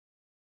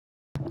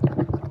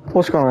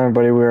What's going on,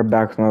 everybody? We're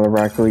back with another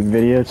Rocket League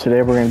video.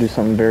 Today we're going to do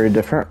something very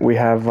different. We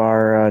have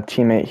our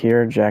teammate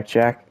here,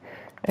 Jack,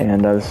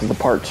 and this is the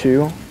part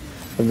 2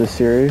 of this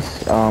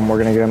series. We're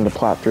going to get him to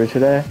Plat 3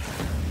 today,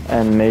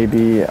 and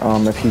maybe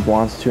if he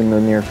wants to in the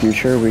near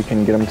future, we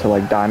can get him to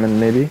like Diamond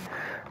maybe.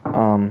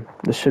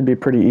 This should be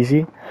pretty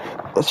easy.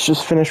 Let's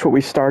just finish what we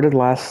started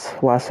last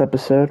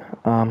episode.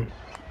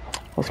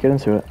 Let's get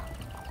into it.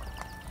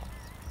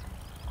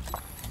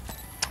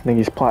 I think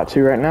he's Plat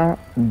 2 right now,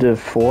 Div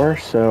 4,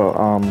 so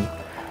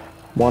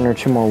 1 or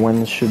 2 more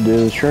wins should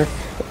do the trick,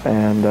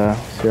 and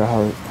see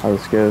how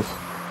this goes.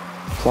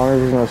 As long as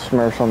there's no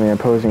Smurfs on the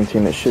opposing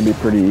team, it should be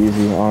pretty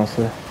easy,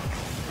 honestly.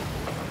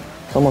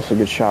 It's almost a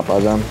good shot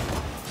by them.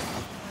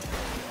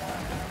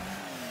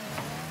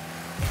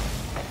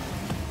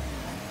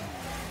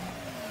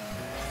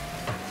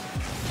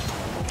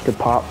 Good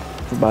pop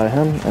by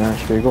him, and that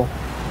should be a goal.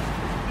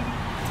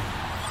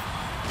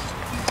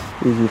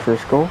 Easy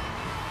first goal.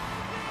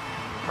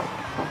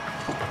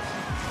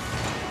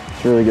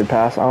 It's a really good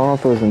pass. I don't know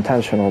if it was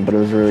intentional, but it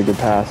was a really good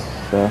pass.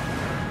 So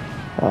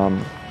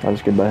that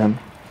was good by him.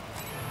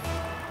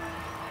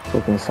 It's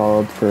looking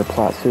solid for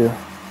Plat 2.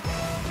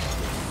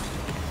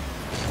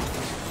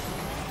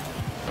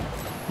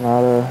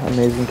 Not an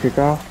amazing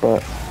kickoff,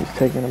 but he's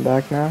taking it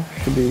back now.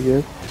 Should be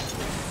good.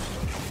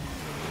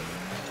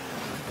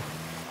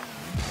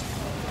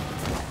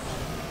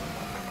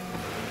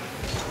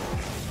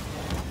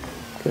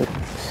 Good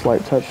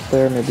slight touch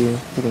there. Maybe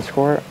he can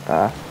score it.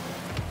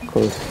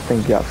 Close. I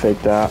think he got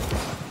faked out.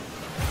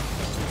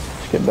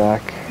 Let's get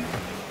back.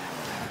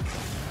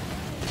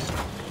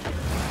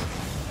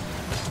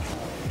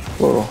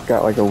 Whoa,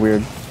 got like a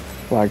weird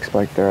lag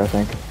spike there, I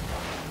think.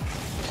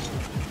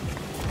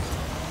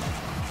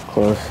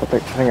 Close. I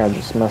think I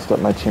just messed up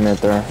my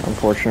teammate there,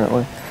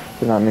 unfortunately.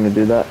 Did not mean to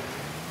do that.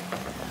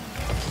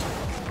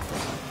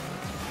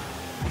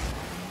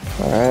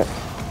 Alright.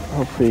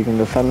 Hopefully you can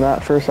defend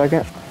that for a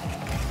second.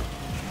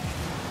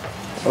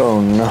 Oh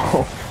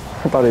no.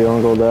 I thought he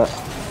own goaled that.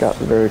 Got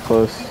very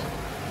close.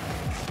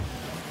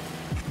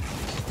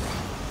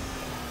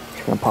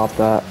 Just gonna pop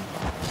that.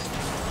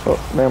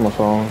 Oh, they almost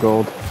own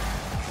gold.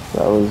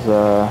 That was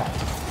a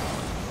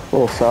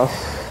little sus,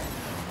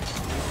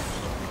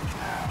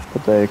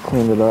 but they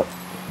cleaned it up.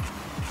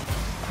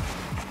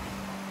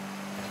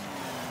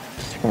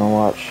 Just gonna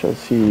watch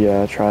as he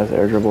tries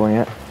air dribbling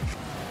it.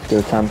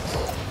 Good attempt.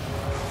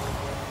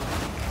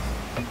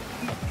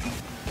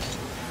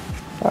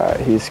 Alright,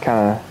 he's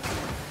kind of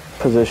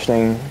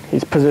positioning.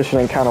 He's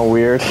positioning kind of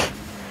weird.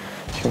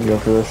 Just gonna go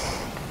for this.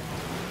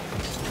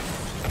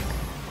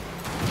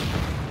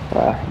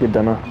 Good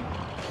demo.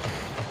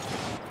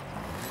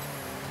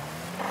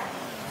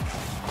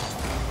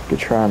 Good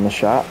try on the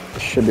shot.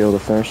 Should be able to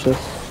finish this.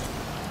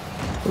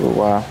 Ooh,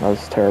 wow, that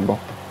was terrible.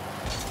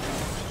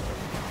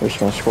 We're just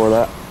gonna score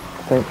that,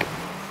 I think,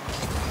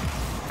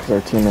 because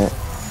our teammate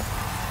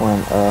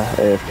went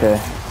AFK.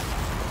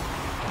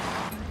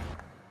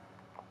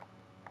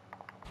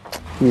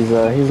 He's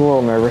a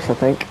little nervous, I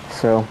think,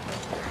 so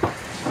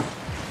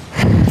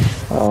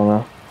I don't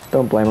know.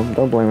 Don't blame him.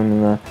 Don't blame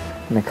him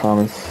in the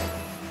comments.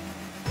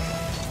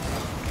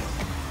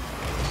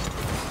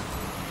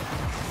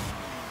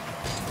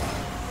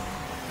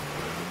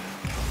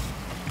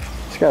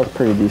 This guy's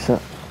pretty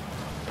decent.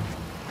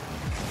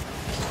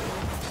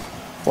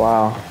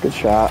 Wow, good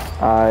shot.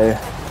 I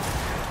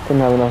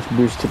didn't have enough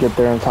boost to get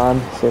there in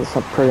time, so it's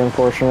pretty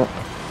unfortunate.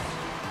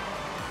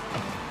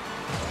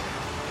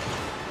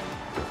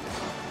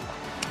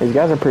 These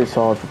guys are pretty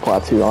solid for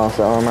Plat 2,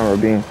 honestly.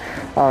 I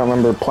don't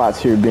remember Plat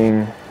 2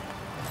 being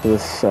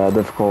this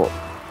difficult.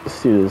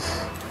 This dude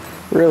is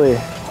really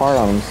hard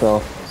on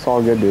himself. It's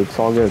all good, dude. It's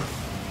all good.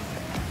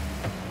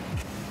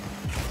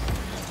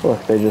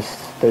 Look, they just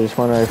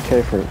went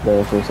AFK for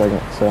a second,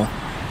 so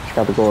just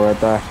got the goal right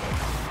back.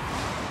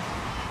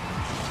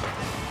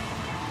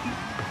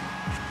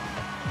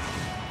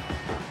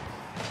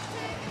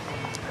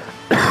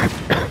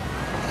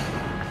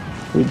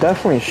 We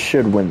definitely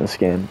should win this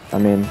game. I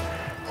mean,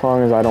 as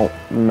long as I don't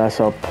mess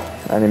up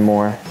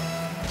anymore,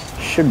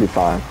 should be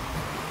fine.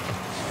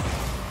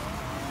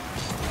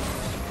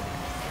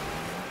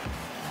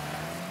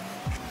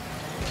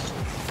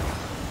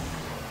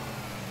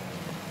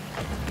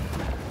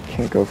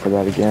 Can't go for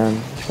that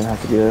again. Just gonna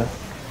have to get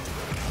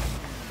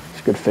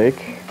a good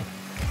fake.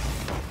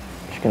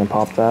 Just gonna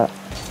pop that.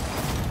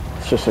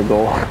 It's just a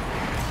goal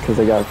because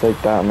they got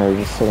faked out and they were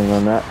just sitting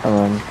on that, and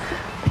then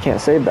they can't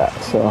save that,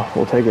 so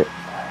we'll take it.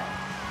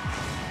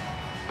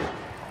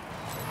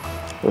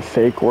 The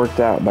fake worked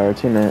out by our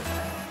teammate.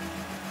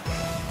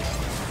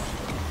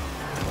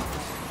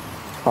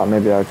 Thought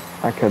maybe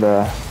I could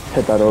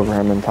hit that over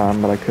him in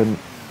time, but I couldn't.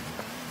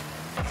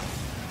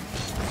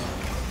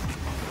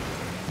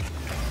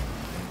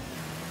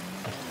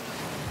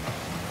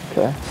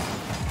 Okay.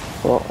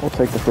 Well, we'll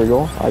take the free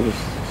goal. I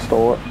just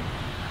stole it.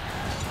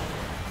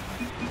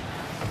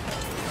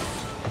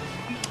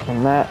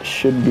 And that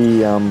should be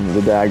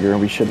the dagger.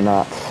 We should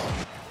not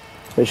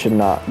They should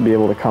not be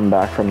able to come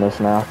back from this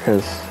now,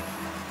 because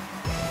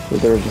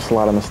But there were just a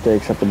lot of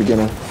mistakes at the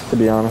beginning, to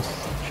be honest.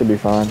 Should be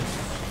fine.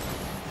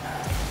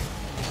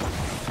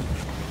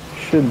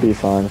 Should be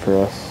fine for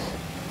us.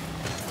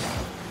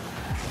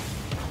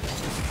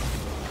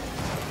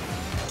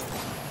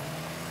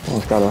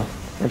 Almost got an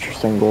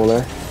interesting goal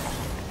there.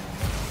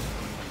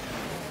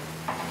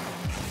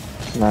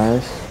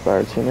 Nice by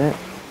our teammate.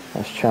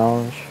 Nice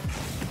challenge.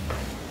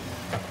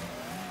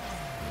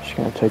 Just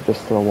gonna take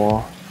this to the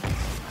wall.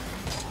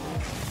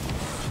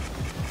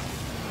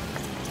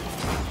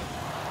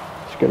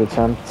 It's a good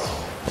attempt.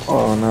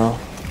 Oh no.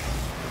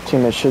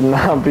 Teammate should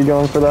not be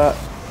going for that.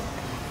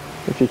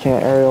 If you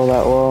can't aerial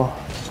that well.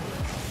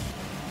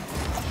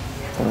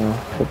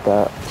 Hit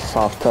that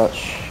soft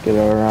touch, get it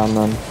around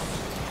them.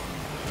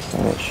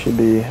 And it should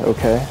be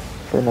okay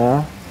for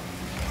now.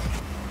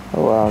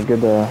 Oh wow, good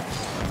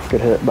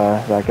hit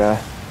by that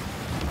guy.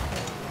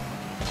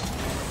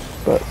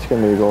 But it's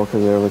gonna be a goal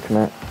because they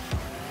overcommit.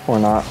 Or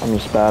not, I'm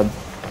just bad.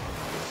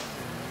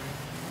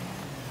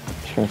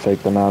 Just gonna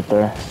take them out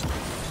there.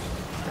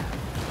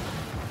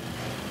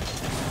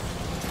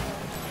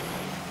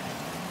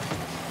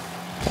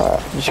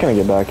 Alright, I'm just gonna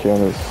get back here,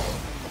 and it's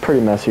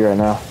pretty messy right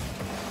now.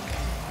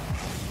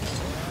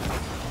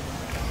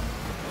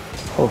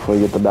 Hopefully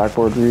get the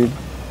backboard read.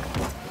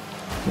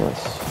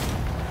 Yes.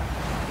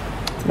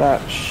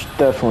 That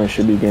definitely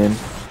should be game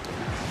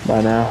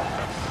by now.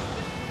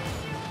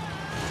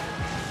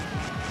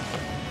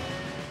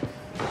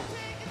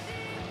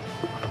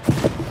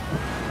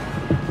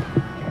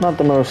 Not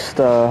the most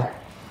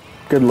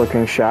good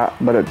looking shot,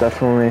 but it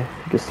definitely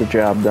gets the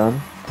job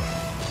done.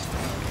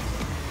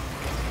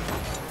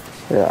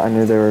 Yeah, I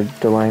knew they were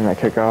delaying that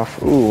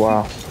kickoff. Ooh,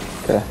 wow.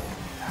 Okay.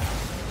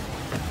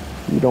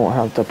 You don't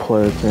have to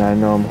play with me. I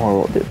know I'm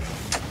horrible, dude.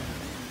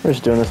 I'm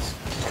just doing this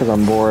because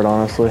I'm bored,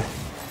 honestly.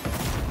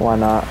 Why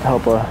not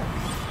help a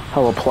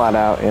Plat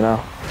out, you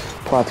know?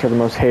 Plats are the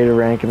most hated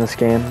rank in this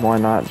game. Why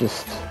not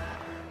just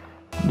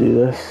do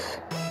this?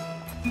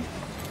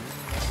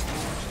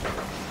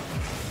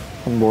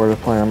 I'm bored of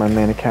playing on my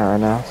main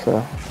account right now,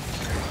 so,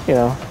 you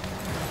know,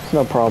 it's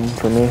no problem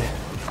for me.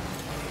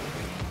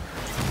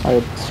 I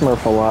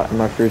smurf a lot in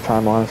my free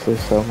time, honestly,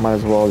 so might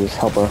as well just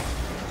help a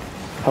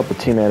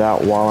teammate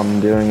out while I'm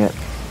doing it.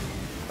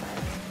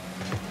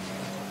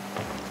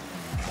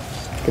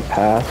 Good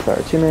pass by our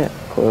teammate.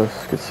 Close.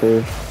 Good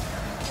save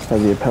by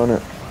the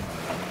opponent.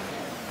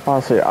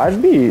 Honestly,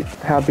 I'd be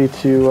happy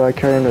to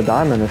carry him to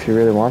diamond if he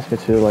really wants me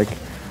to. Like,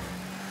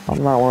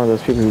 I'm not one of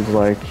those people who's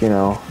like, you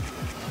know,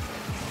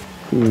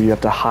 who you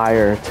have to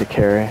hire to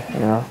carry, you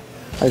know?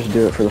 I just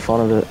do it for the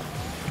fun of it.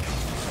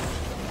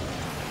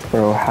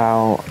 Bro,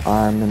 how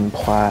I'm in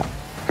Plat.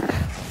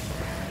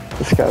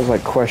 This guy's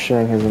like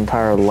questioning his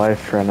entire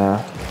life right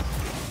now.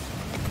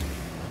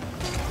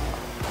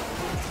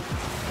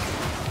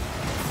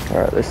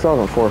 Alright, they still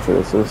haven't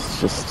forfeited, so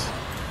this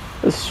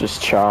is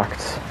just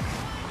chalked.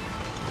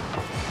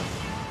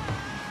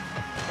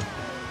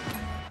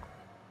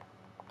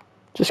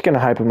 Just gonna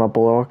hype him up a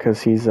little because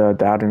he's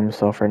doubting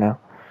himself right now.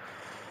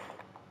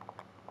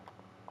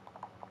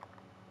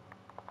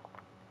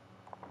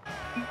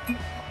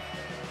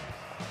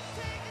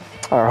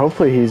 Alright,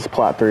 hopefully he's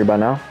Plat 3 by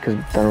now,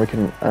 because then we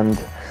can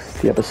end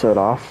the episode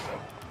off.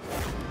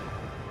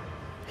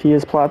 He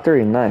is Plat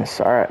 3, nice.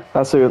 Alright,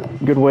 that's a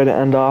good way to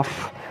end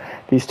off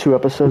these 2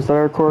 episodes that I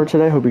recorded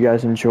today. Hope you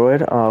guys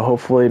enjoyed.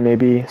 Hopefully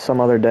maybe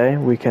some other day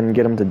we can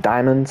get him to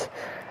diamonds.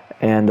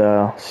 And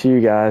see you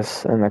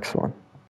guys in the next one.